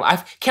 Oh,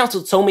 I've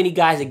counseled so many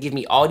guys that give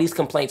me all these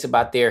complaints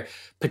about their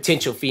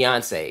potential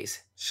fiancés.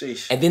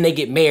 Sheesh. And then they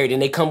get married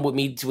and they come with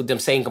me with them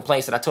same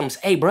complaints that I told them,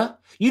 hey, bro,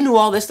 you knew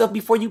all that stuff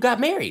before you got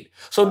married.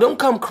 So don't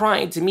come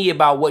crying to me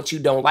about what you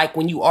don't like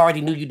when you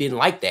already knew you didn't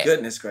like that.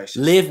 Goodness gracious.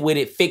 Live with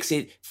it, fix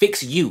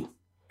you.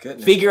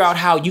 Figure out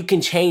how you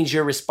can change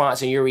your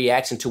response and your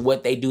reaction to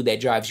what they do that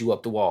drives you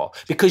up the wall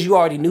because you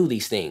already knew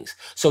these things.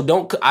 So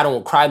I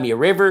don't cry me a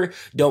river.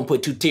 Don't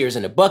put 2 tears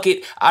in a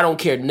bucket. I don't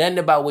care nothing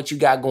about what you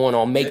got going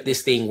on. Make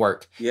this thing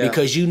work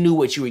because you knew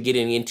what you were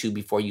getting into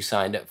before you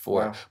signed up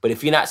for it. But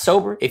if you're not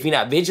sober, if you're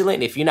not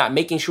vigilant, if you're not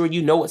making sure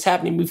you know what's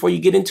happening before you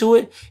get into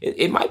it,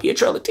 it might be a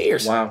trail of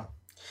tears. Wow.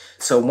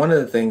 So one of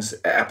the things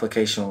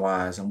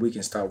application-wise, and we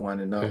can start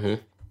winding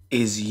up,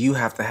 is you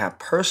have to have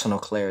personal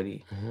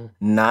clarity,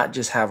 not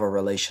just have a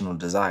relational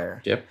desire.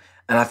 Yep.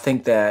 And I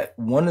think that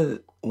one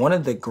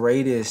of the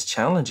greatest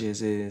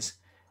challenges is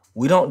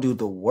we don't do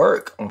the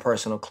work on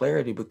personal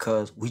clarity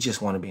because we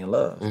just want to be in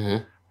love.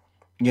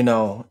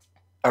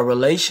 A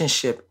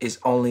relationship is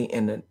only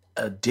an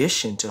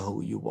addition to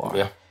who you are.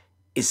 Yeah.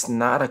 It's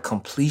not a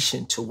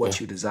completion to what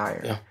you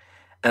desire. Yeah.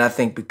 And I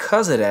think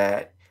because of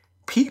that,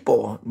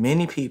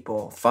 many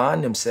people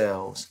find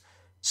themselves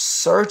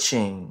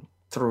searching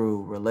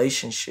through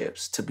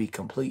relationships to be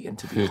complete and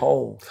to be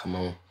whole. Come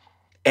on.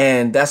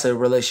 And that's a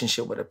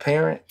relationship with a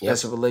parent. Yep.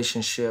 That's a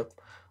relationship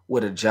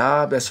with a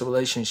job. That's a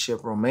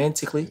relationship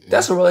romantically.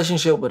 That's a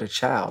relationship with a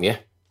child. Yeah.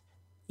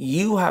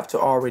 You have to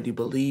already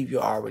believe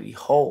you're already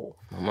whole.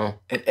 Come on.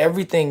 And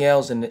everything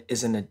else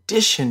is an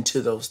addition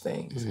to those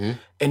things.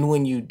 And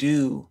when you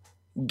do,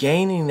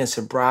 gaining the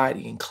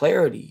sobriety and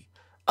clarity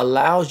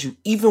allows you,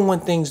 even when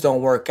things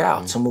don't work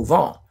out, to move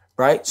on,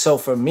 right? So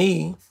for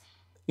me,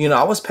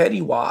 I was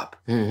petty wop.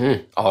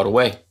 All the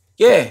way.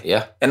 Yeah.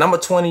 Yeah. And I'm a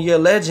 20-year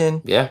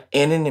legend. Yeah.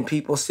 And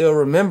people still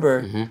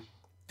remember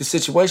the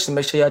situation.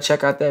 Make sure y'all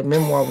check out that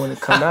memoir when it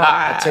come out.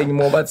 I'll tell you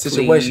more about the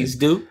situation. Please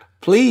do.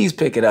 Please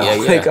pick it up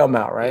when they come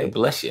out, right? Yeah,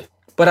 bless you.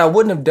 But I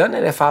wouldn't have done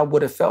it if I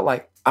would have felt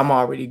like I'm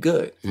already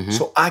good.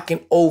 So I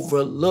can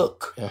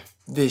overlook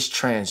this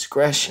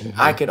transgression.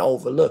 I can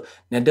overlook.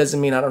 Now, it doesn't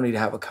mean I don't need to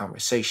have a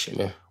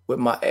conversation with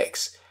my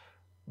ex.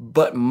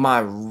 But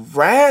my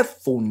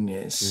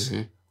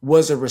wrathfulness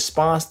was a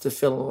response to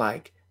feeling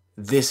like,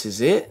 this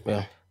is it.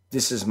 Yeah.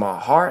 This is my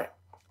heart.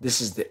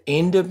 This is the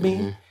end of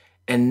me.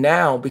 And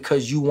now,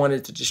 because you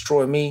wanted to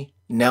destroy me,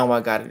 now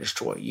I got to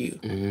destroy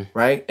you,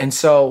 right? And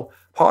so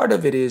part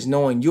of it is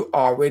knowing you're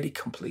already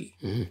complete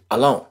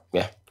alone.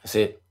 Yeah, that's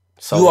it.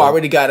 Solo. You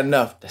already got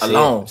enough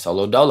alone.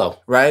 Solo dolo.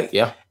 Right?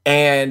 Yeah.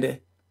 And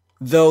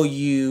though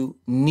you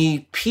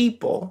need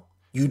people,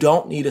 you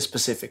don't need a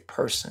specific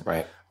person.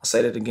 Right. I'll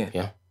say that again.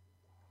 Yeah.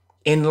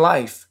 In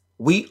life,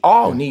 we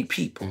all need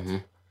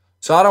people.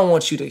 So I don't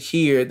want you to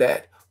hear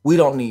that we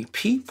don't need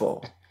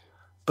people,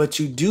 but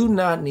you do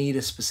not need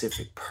a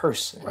specific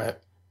person. Right.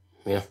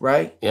 Yeah.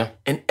 Right? Yeah.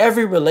 And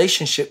every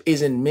relationship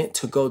isn't meant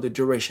to go the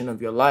duration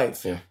of your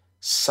life. Yeah.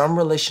 Some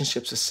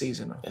relationships are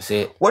seasonal. That's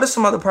it. What are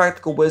some other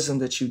practical wisdom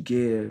that you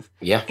give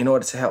Yeah. in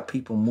order to help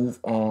people move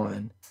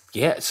on?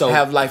 Yeah. So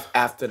have life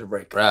after the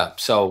breakup. Bruh,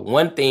 so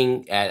one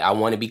thing I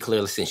want to be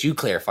clear, since you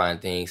clarifying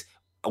things,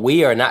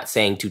 we are not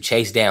saying to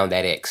chase down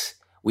that ex.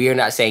 We are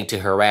not saying to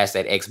harass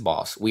that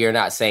ex-boss. We are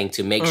not saying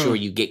to make sure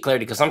you get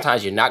clarity, because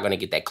sometimes you're not going to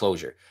get that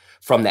closure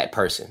from that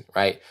person,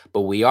 right?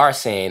 But we are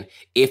saying,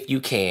 if you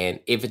can,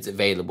 if it's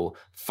available,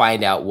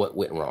 find out what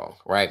went wrong,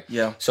 right?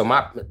 Yeah. So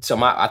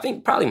I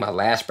think probably my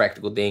last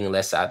practical thing,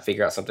 unless I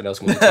figure out something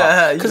else when we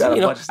talk, because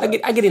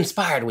I get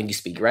inspired when you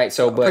speak, right?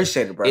 So, but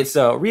appreciate it, bro. It's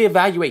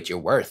reevaluate your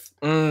worth.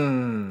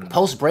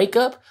 Post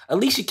breakup,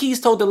 Alicia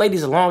Keys told the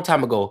ladies a long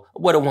time ago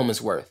what a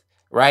woman's worth.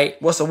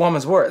 Right? What's a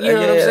woman's worth? You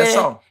know what I'm saying?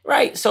 Song.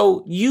 Right.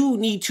 So you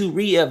need to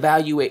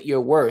reevaluate your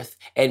worth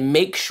and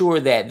make sure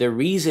that the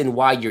reason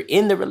why you're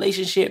in the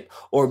relationship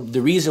or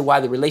the reason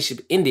why the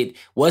relationship ended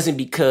wasn't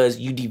because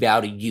you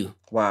devalued you.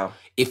 Wow.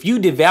 If you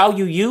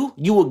devalue you,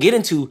 you will get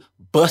into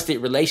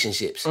busted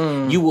relationships.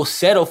 You will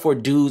settle for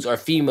dudes or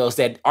females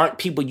that aren't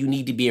people you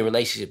need to be in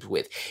relationships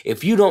with.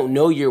 If you don't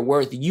know your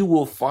worth, you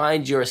will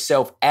find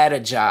yourself at a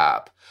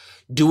job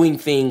doing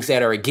things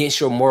that are against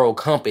your moral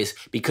compass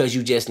because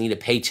you just need a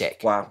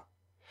paycheck. Wow.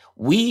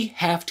 We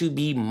have to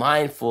be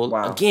mindful.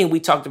 Wow. Again, we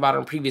talked about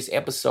on previous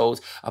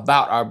episodes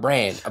about our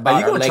brand, about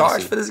our legacy. Are you going to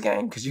charge for this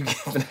game? Because you're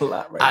giving a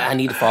lot right now. I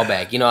need to fall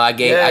back.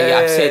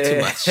 I said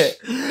too much.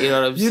 You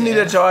know what I'm saying? You need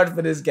to charge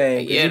for this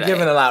game because you're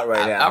giving a lot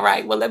right now. All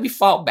right, well, let me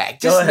fall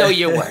back. Just know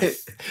your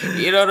worth.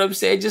 You know what I'm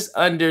saying? Just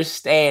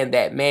understand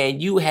that,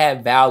 man, you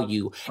have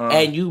value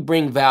and you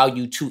bring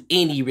value to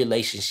any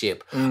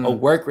relationship, a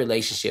work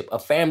relationship, a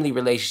family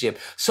relationship.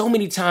 So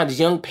many times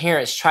young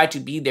parents try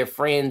to be their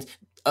friends.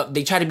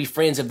 They try to be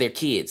friends of their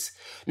kids.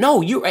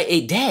 No, you're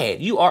a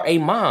dad. You are a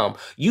mom.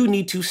 You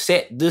need to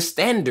set the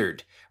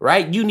standard,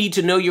 right? You need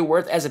to know your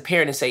worth as a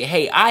parent and say,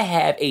 hey, I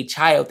have a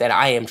child that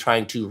I am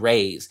trying to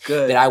raise,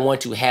 that I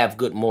want to have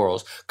good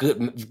morals,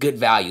 good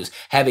values,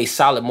 have a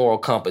solid moral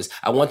compass.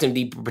 I want them to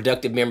be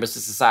productive members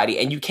of society,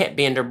 and you can't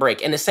bend or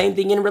break. And the same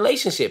thing in a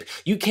relationship.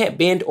 You can't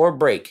bend or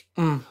break.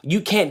 You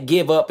can't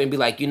give up and be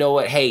like, you know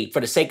what? Hey, for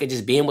the sake of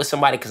just being with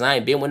somebody, because I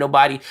ain't been with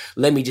nobody,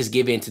 let me just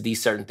give in to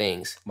these certain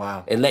things.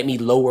 Wow. And let me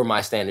lower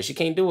my standards. You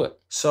can't do it.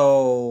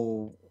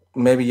 So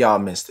maybe y'all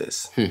missed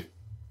this.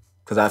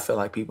 Because I feel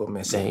like people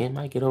miss it. It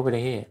might get over their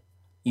head.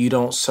 You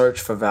don't search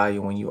for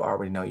value when you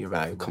already know you're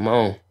valuable. Come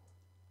on.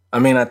 I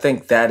mean, I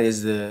think that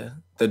is the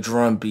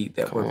drum beat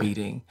that we're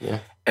beating. Yeah.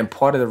 And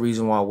part of the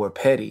reason why we're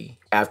petty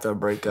after a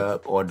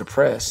breakup or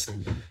depressed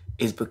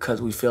is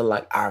because we feel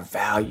like our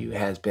value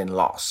has been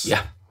lost.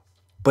 Yeah.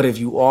 But if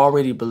you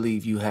already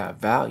believe you have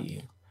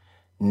value,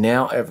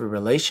 now every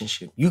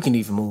relationship, you can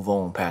even move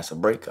on past a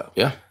breakup.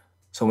 Yeah.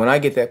 So when I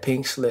get that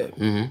pink slip,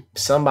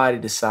 somebody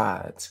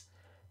decides,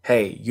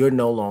 hey, you're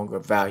no longer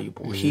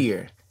valuable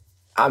here.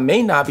 I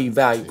may not be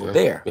valuable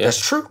there. Yeah. That's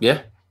true.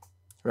 Yeah.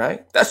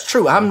 Right? That's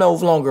true. I'm no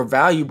longer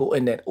valuable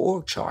in that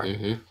org chart.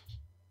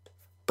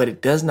 But it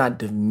does not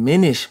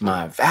diminish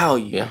my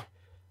value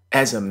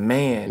as a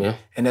man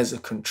and as a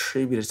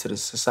contributor to the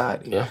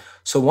society. Yeah.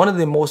 So one of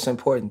the most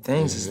important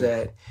things is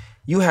that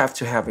you have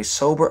to have a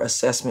sober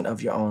assessment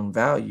of your own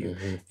value.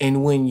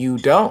 And when you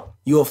don't,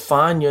 you'll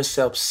find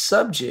yourself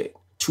subject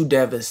to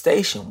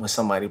devastation when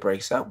somebody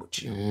breaks up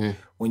with you.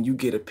 When you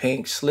get a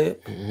pink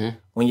slip,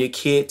 when your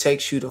kid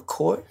takes you to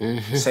court,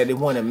 say they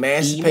want to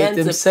emancipate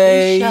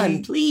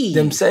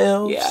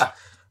themselves. Yeah.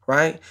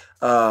 Right?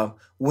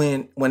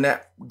 When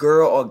that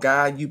girl or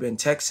guy you've been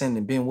texting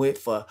and been with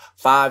for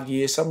 5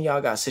 years, some of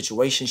y'all got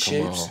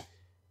situationships.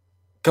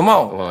 Come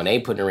on. They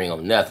ain't putting a ring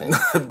on nothing.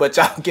 But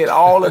y'all get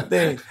all the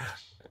things.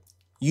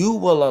 You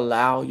will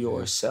allow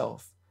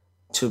yourself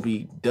to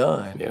be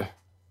done. Yeah.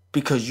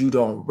 Because you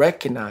don't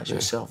recognize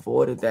yourself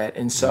for that.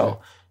 And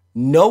so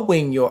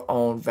knowing your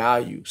own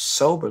value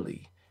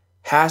soberly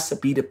has to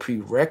be the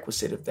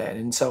prerequisite of that.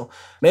 And so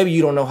maybe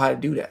you don't know how to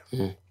do that.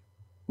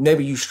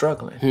 Maybe you're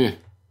struggling.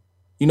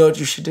 You know what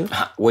you should do?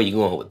 Where you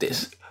going with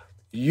this?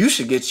 You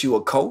should get you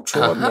a coach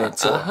or a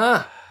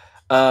mentor.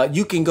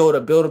 You can go to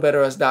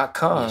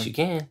buildabetterus.com. Yes, you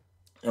can.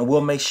 And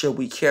we'll make sure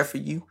we care for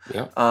you.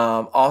 Yep.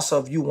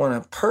 Also, if you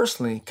want to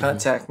personally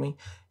contact me,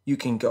 you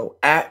can go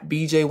at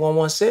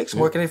BJ116.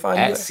 Where can they find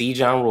you? At C.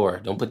 John Roar.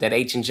 Don't put that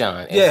H in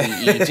John. Yeah.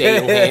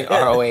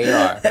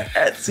 SEJONROAR.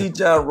 At C.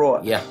 John Roar.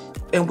 Yeah.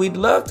 And we'd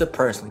love to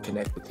personally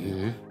connect with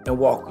you and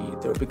walk with you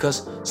through it,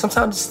 because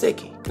sometimes it's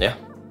sticky. Yeah.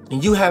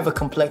 And you have a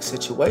complex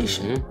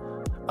situation.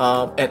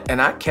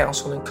 And I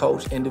counsel and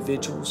coach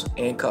individuals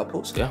and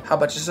couples. Yeah. How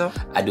about yourself?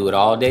 I do it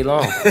all day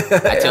long.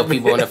 I tell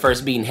people on the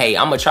first meeting, hey,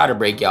 I'm going to try to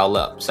break y'all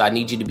up. So I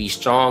need you to be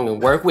strong and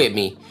work with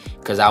me,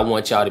 because I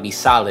want y'all to be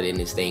solid in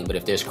this thing. But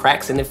if there's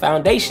cracks in the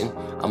foundation,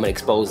 I'm going to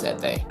expose that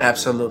thing.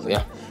 Absolutely.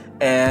 Yeah.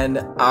 And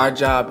our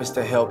job is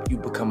to help you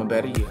become a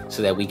better you.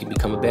 So that we can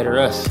become a better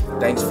us.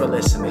 Thanks for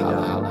listening,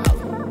 y'all.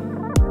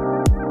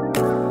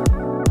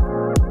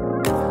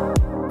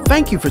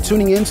 Thank you for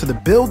tuning in to the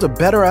Build a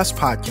Better Us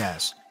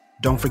podcast.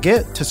 Don't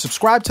forget to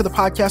subscribe to the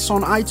podcast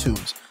on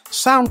iTunes,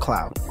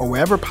 SoundCloud, or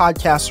wherever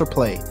podcasts are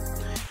played.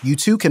 You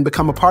too can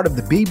become a part of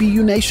the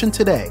BBU Nation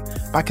today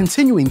by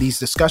continuing these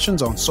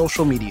discussions on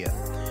social media.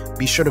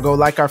 Be sure to go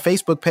like our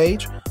Facebook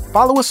page,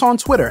 follow us on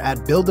Twitter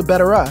at Build a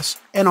Better Us,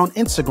 and on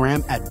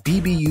Instagram at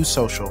BBU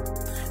Social.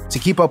 To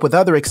keep up with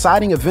other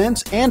exciting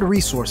events and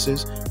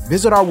resources,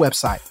 visit our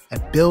website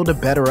at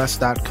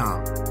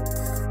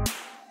buildabetterus.com.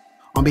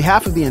 On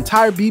behalf of the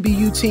entire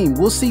BBU team,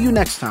 we'll see you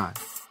next time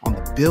on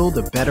the Build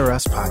a Better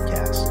Us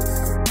podcast.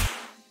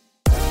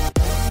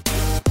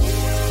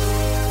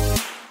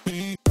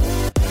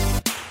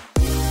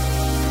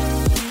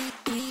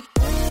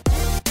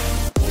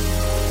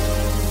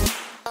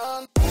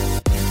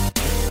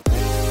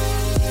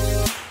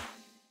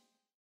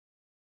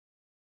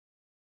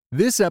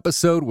 This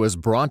episode was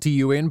brought to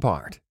you in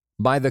part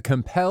by the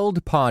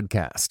Compelled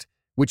Podcast,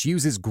 which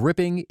uses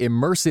gripping,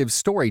 immersive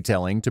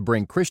storytelling to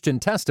bring Christian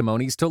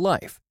testimonies to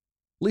life.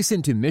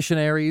 Listen to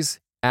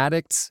missionaries,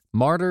 addicts,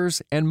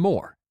 martyrs, and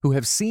more who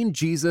have seen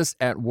Jesus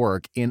at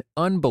work in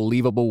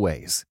unbelievable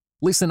ways.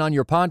 Listen on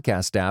your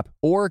podcast app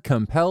or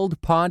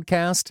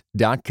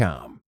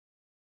compelledpodcast.com.